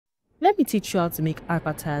Let me teach you how to make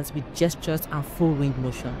avatars with gestures and full range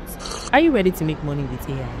motions. Are you ready to make money with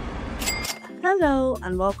AI? Hello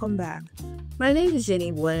and welcome back. My name is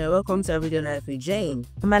Jenny Boy and welcome to Everyday Life with Jane.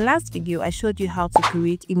 In my last video, I showed you how to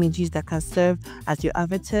create images that can serve as your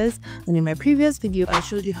avatars, and in my previous video, I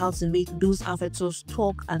showed you how to make those avatars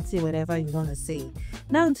talk and say whatever you want to say.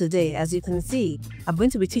 Now today, as you can see, I'm going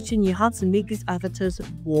to be teaching you how to make these avatars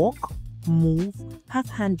walk, move, have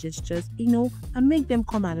hand gestures, and make them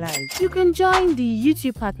come alive. You can join the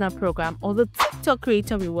YouTube Partner Program or the TikTok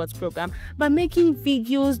Creator Rewards Program by making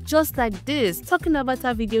videos just like this, talking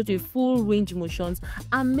avatar videos with full range motions,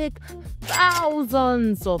 and make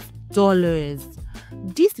thousands of dollars.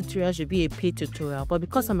 This tutorial should be a paid tutorial, but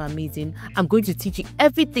because I'm amazing, I'm going to teach you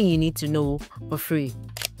everything you need to know for free.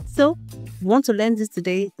 So, if you want to learn this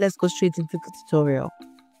today, let's go straight into the tutorial.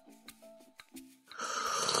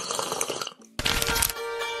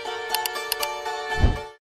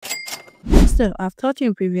 So I've taught you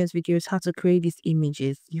in previous videos how to create these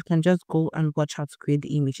images. You can just go and watch how to create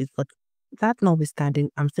the images, but that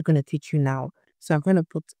notwithstanding, I'm still going to teach you now. So I'm going to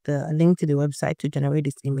put the link to the website to generate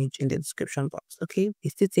this image in the description box. Okay,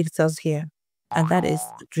 it still takes us here, and that is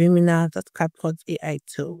Dreamina.CapCut AI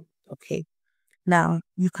tool. Okay, now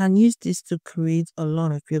you can use this to create a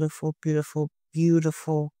lot of beautiful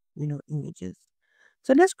images.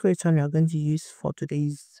 So let's create one we are going to use for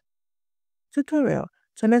today's tutorial.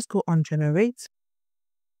 So let's go on generate.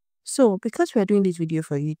 So because we are doing this video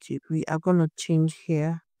for YouTube, we are going to change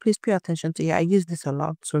here. Please pay attention to here. I use this a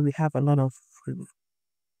lot, so we have a lot of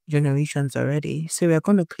generations already. So we are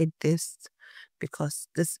going to click this because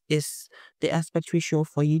this is the aspect ratio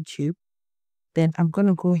for YouTube. Then I'm going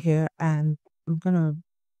to go here and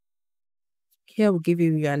here we'll give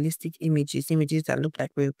you realistic images that look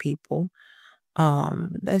like real people.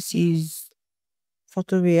 Let's use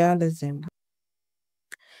photorealism.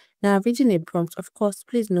 Now, I've written a prompt. Of course,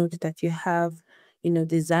 please note that you have,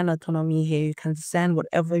 design autonomy here. You can design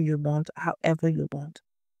whatever you want, however you want.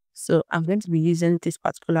 So I'm going to be using this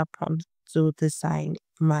particular prompt to design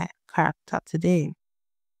my character today.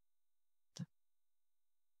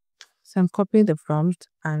 So I'm copying the prompt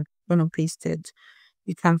and I'm going to paste it.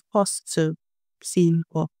 You can pause to see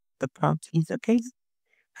what the prompt is, okay?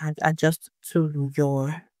 And adjust to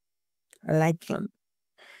your liking.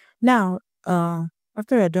 Now,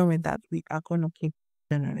 after we're done with that, we are going to click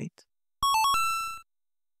generate.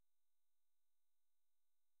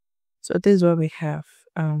 So this is what we have.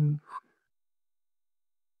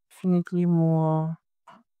 Definitely more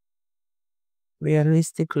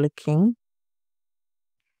realistic looking.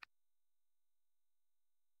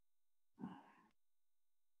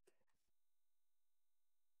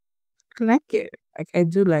 Like it. Like I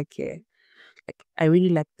do like it. Like I really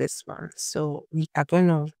like this one. So we are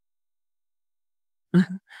gonna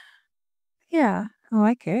yeah, I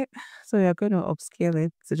like it. So we are gonna upscale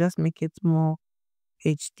it to just make it more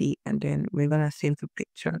HD, and then we're gonna save the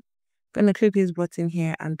picture. Gonna click this button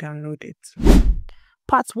here and download it.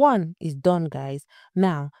 Part 1 is done, guys.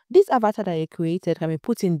 Now, this avatar that you created can be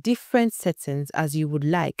put in different settings as you would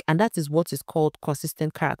like, and that is what is called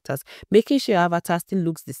consistent characters, making sure your avatar still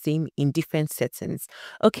looks the same in different settings.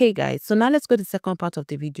 Okay, guys, so now let's go to the second part of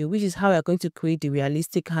the video, which is how we're going to create the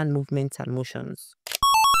realistic hand movements and motions.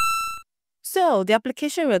 So the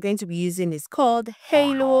application we're going to be using is called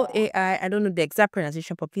Halo AI. I don't know the exact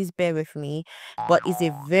pronunciation, but please bear with me. But it's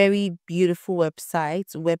a very beautiful web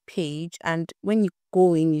page. And when you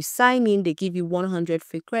go in, you sign in, they give you 100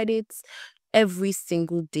 free credits every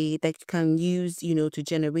single day that you can use, to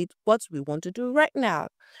generate what we want to do right now.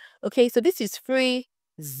 Okay, so this is free,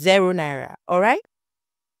 0 naira. All right.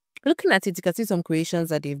 Looking at it, you can see some creations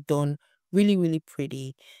that they've done really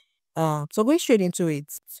pretty. So going straight into it.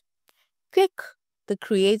 Click the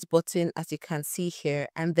create button as you can see here,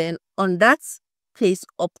 and then on that place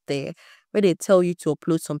up there where they tell you to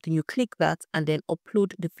upload something, you click that and then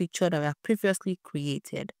upload the picture that we have previously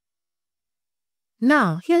created.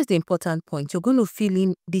 Now, here's the important point. You're going to fill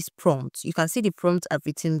in this prompt. You can see the prompt I've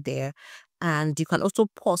written there, and you can also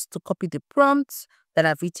pause to copy the prompts that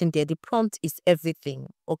I've written there. The prompt is everything,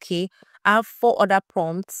 okay? I have 4 other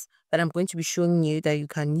prompts that I'm going to be showing you that you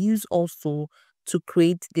can use also to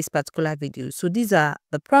create this particular video. So these are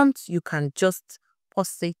the prompts. You can just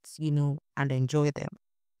pause it, and enjoy them.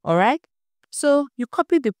 All right. So you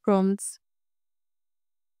copy the prompts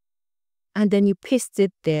and then you paste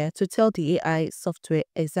it there to tell the AI software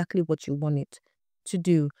exactly what you want it to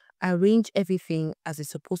do. Arrange everything as it's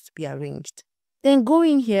supposed to be arranged. Then go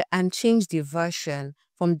in here and change the version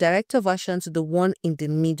from director version to the one in the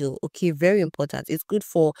middle. Okay, very important. It's good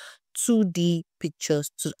for 2D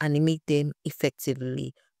pictures to animate them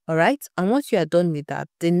effectively. All right. And once you are done with that,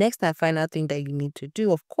 the next and final thing that you need to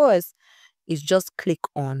do, of course, is just click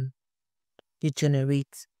on the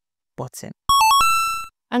generate button.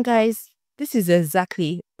 And guys, this is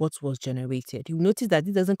exactly what was generated. You notice that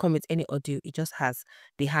this doesn't come with any audio. It just has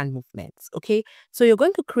the hand movements. Okay. So you're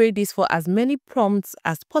going to create this for as many prompts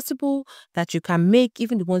as possible that you can make,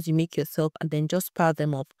 even the ones you make yourself, and then just pile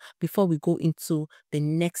them up before we go into the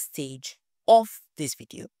next stage of this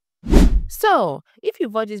video. So, if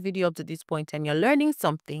you've watched this video up to this point and you're learning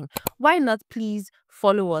something, why not please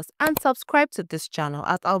follow us and subscribe to this channel,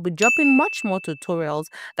 as I'll be dropping much more tutorials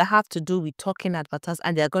that have to do with talking avatars,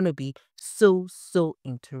 and they're going to be so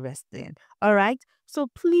interesting. All right, so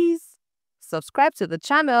please subscribe to the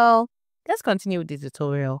channel. Let's continue with the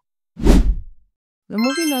tutorial. We're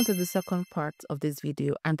moving on to the second part of this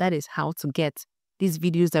video, and that is how to get these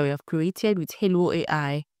videos that we have created with Halo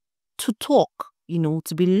AI to talk,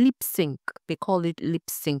 to be lip sync. They call it lip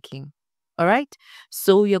syncing. All right.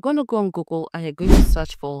 So you're going to go on Google and you're going to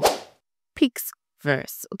search for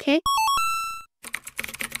Pixverse. Okay.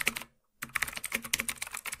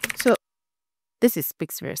 So this is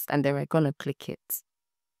Pixverse, and then we're going to click it.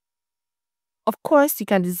 Of course, you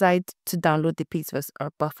can decide to download the Pixverse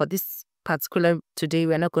app, but for this particular today,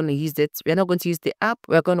 we're not going to use it. We're not going to use the app.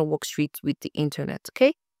 We're going to work straight with the internet.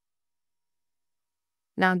 Okay.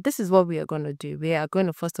 Now, this is what we are going to do. We are going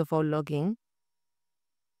to first of all log in.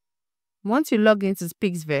 Once you log into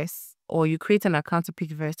Pixverse or you create an account to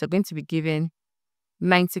Pixverse, you're going to be given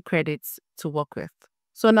 90 credits to work with.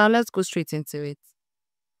 So now let's go straight into it.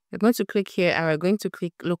 We're going to click here and we're going to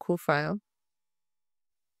click local file.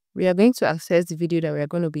 We are going to access the video that we are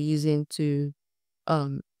going to be using to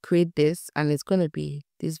create this, and it's going to be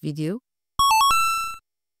this video.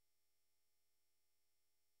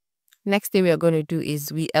 Next thing we are going to do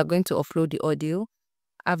is we are going to upload the audio.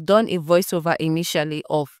 I've done a voiceover initially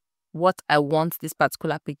of what I want this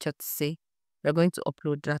particular picture to say. We're going to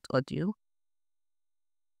upload that audio.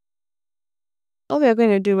 All we're going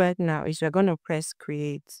to do right now is we're going to press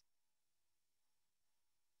create.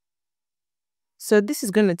 So this is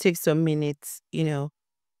going to take some minutes,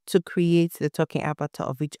 to create the talking avatar,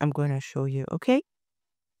 of which I'm going to show you. Okay.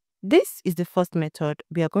 This is the first method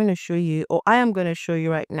we are going to show you, or I am going to show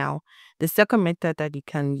you right now, the second method that you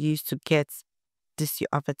can use to get your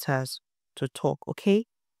avatars to talk. Okay.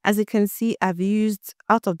 As you can see, I've used,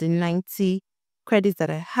 out of the 90 credits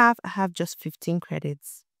that I have just 15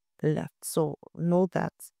 credits left. So know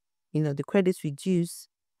that, the credits reduce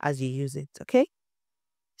as you use it. Okay.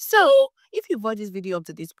 So if you've watched this video up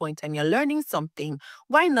to this point and you're learning something,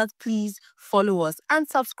 why not please follow us and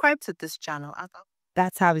subscribe to this channel?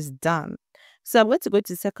 That's how it's done. So I'm going to go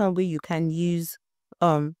to the second way you can use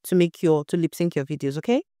to lip sync your videos.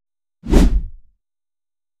 Okay.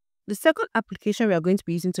 The second application we are going to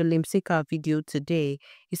be using to lip sync our video today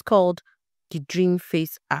is called the Dream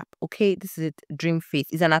Face app. Okay, this is it. Dream Face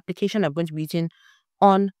is an application I'm going to be using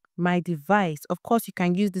on my device. Of course, you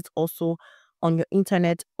can use this also on your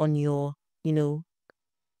internet, on your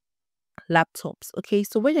laptops. Okay,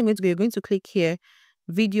 so what you're going to do, you're going to click here,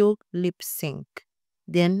 video lip sync.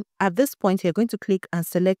 Then at this point, you're going to click and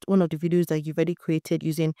select one of the videos that you've already created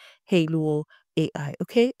using Halo AI.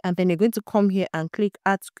 Okay, and then you're going to come here and click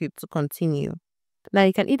add script to continue. Now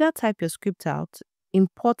you can either type your script out,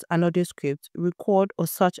 import an audio script, record, or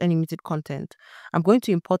search any muted content. I'm going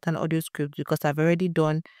to import an audio script because I've already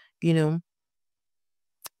done, a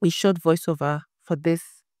short voiceover for this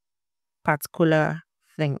particular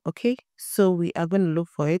thing. Okay, so we are going to look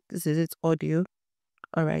for it. This is its audio.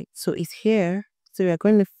 All right, so it's here. So we are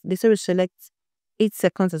going to, they say we select 8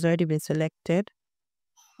 seconds has already been selected.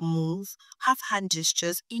 Move, have hand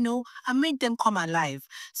gestures, and make them come alive.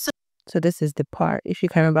 So this is the part, if you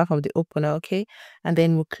can remember from the opener. Okay, and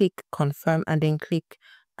then we'll click confirm and then click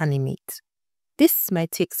animate. This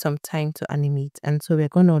might take some time to animate, and so we're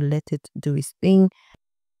going to let it do its thing.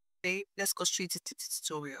 Okay, let's go straight to the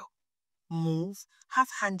tutorial. Move, have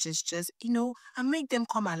hand gestures, and make them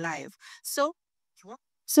come alive.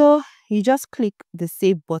 So you just click the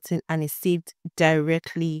save button and it's saved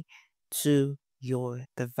directly to your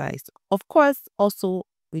device. Of course, also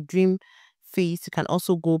with Dream Face, you can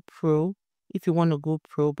also go pro if you want to go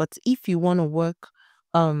pro. But if you want to work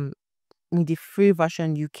with the free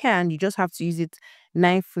version, you can. You just have to use it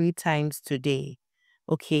 9 free times today.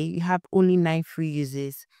 Okay, you have only 9 free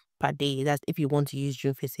uses per day. That's if you want to use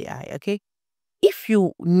Dream Face AI. Okay. If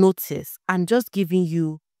you notice, I'm just giving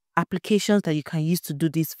you applications that you can use to do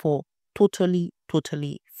this for totally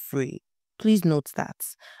free. Please note that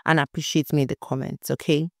and appreciate me in the comments.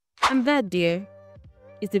 Okay. And that, dear,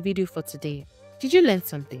 is the video for today. Did you learn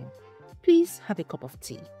something? Please have a cup of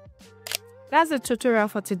tea. That's the tutorial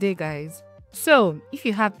for today, guys. So if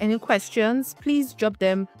you have any questions, please drop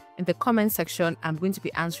them in the comment section. I'm going to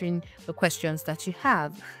be answering the questions that you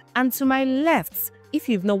have. And to my left, if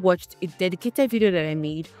you've not watched a dedicated video that I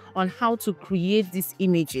made on how to create these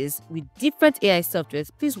images with different AI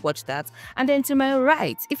softwares, please watch that. And then to my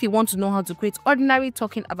right, if you want to know how to create ordinary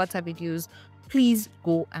talking avatar videos, please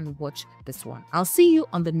go and watch this one. I'll see you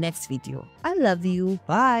on the next video. I love you.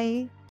 Bye.